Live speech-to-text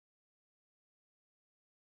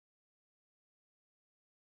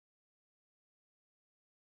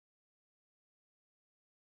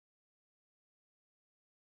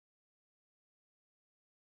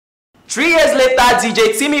3 years later,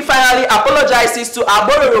 DJ Timmy finally apologizes to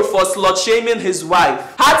Akpororo for slut-shaming his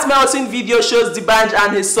wife. Heart-melting video shows the band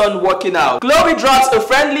and his son working out. Khloe drops a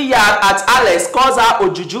friendly yab at Alex, calls her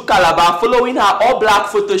Ojuju Calabar following her all-black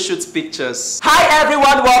photo shoot pictures. Hi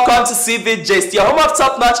everyone, welcome to CV Gist, your home of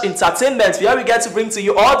top-notch entertainment, where we get to bring to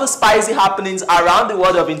you all the spicy happenings around the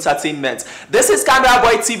world of entertainment. This is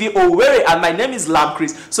CameraBoy TV Owerri and my name is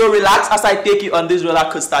Chris. So relax as I take you on this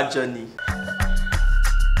roller coaster journey.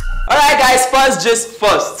 Alright guys,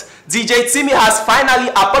 first. DJ Timmy has finally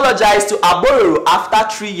apologized to Akpororo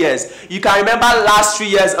after 3 years. You can remember last 3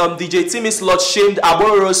 years, DJ Timmy slut-shamed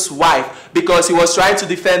Akpororo's wife because he was trying to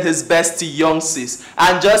defend his bestie young sis.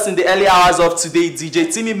 And just in the early hours of today,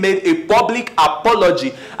 DJ Timmy made a public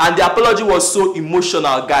apology, and the apology was so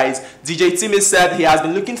emotional, guys. DJ Timmy said he has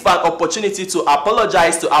been looking for an opportunity to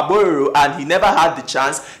apologize to Akpororo and he never had the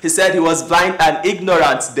chance. He said he was blind and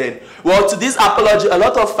ignorant then. Well, to this apology, a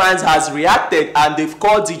lot of fans has reacted and they've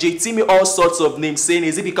called DJ Timmy all sorts of names, saying,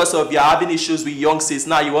 is it because of you're having issues with young sis,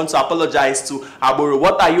 now you want to apologize to Akpororo?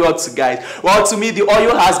 What are you up to, guys? Well, to me, the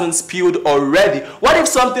oil has been spilled already. What if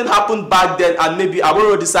something happened back then and maybe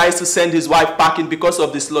Akpororo decides to send his wife packing because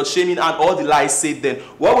of the slut shaming and all the lies said then?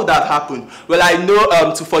 What would have happened? Well, I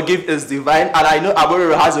know to forgive is divine, and I know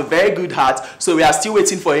Akpororo has a very good heart, so we are still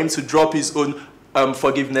waiting for him to drop his own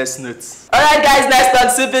forgiveness notes. Alright guys, next on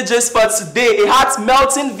CV Gist for today, a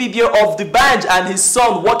heart-melting video of the band and his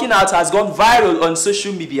son working out has gone viral on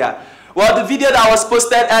social media. Well, the video that was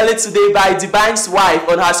posted earlier today by the band's wife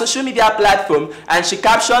on her social media platform, and she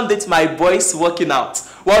captioned it, "My boys working out."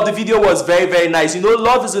 Well, the video was very nice. You know,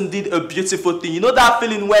 love is indeed a beautiful thing. You know that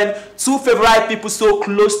feeling when two favorite people so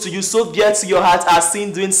close to you, so dear to your heart, are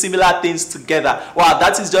seen doing similar things together. Wow,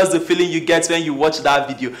 that is just the feeling you get when you watch that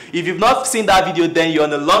video. If you've not seen that video, then you're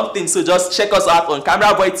on a long thing, so just check us out on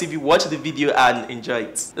CameraBoy TV, watch the video and enjoy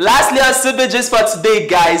it. Lastly, on CV Gist for today,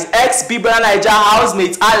 guys, ex-Big Brother Naija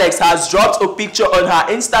housemate Alex has dropped a picture on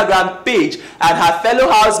her Instagram page, and her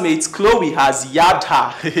fellow housemate Khloe has yabbed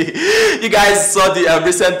her. You guys saw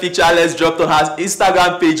the recent picture Alex dropped on her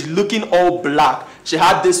Instagram page looking all black. She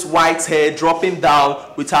had this white hair dropping down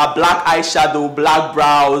with her black eyeshadow, black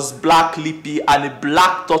brows, black lippy, and a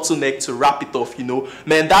black turtleneck to wrap it off, you know.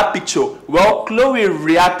 Man, that picture, well, Khloe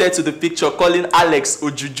reacted to the picture calling Alex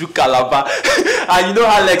Ojuju Calabar. And you know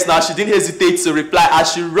Alex now, she didn't hesitate to reply,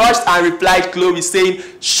 as she rushed and replied Khloe saying,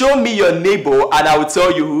 "Show me your neighbor and I will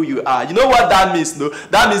tell you who you are." You know what that means, no?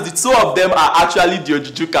 That means the two of them are actually the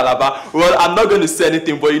Ojuju Calabar. Well, I'm not going to say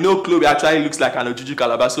anything, but you know Khloe actually looks like an Ojuju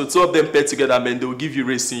Calabar. So two of them paired together, man, they will give you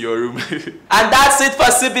race in your room. And that's it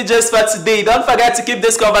for CV Gist for today. Don't forget to keep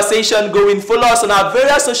this conversation going. Follow us on our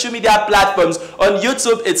various social media platforms. On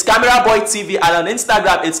YouTube, it's CameraBoy TV, and on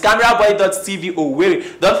Instagram, it's CameraBoy.tv Owerri.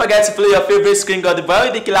 Don't forget to follow your favorite screen god, the boy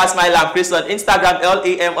with the killer smile and face on Instagram,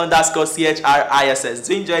 LAM_CHRISS.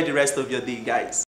 Do enjoy the rest of your day, guys.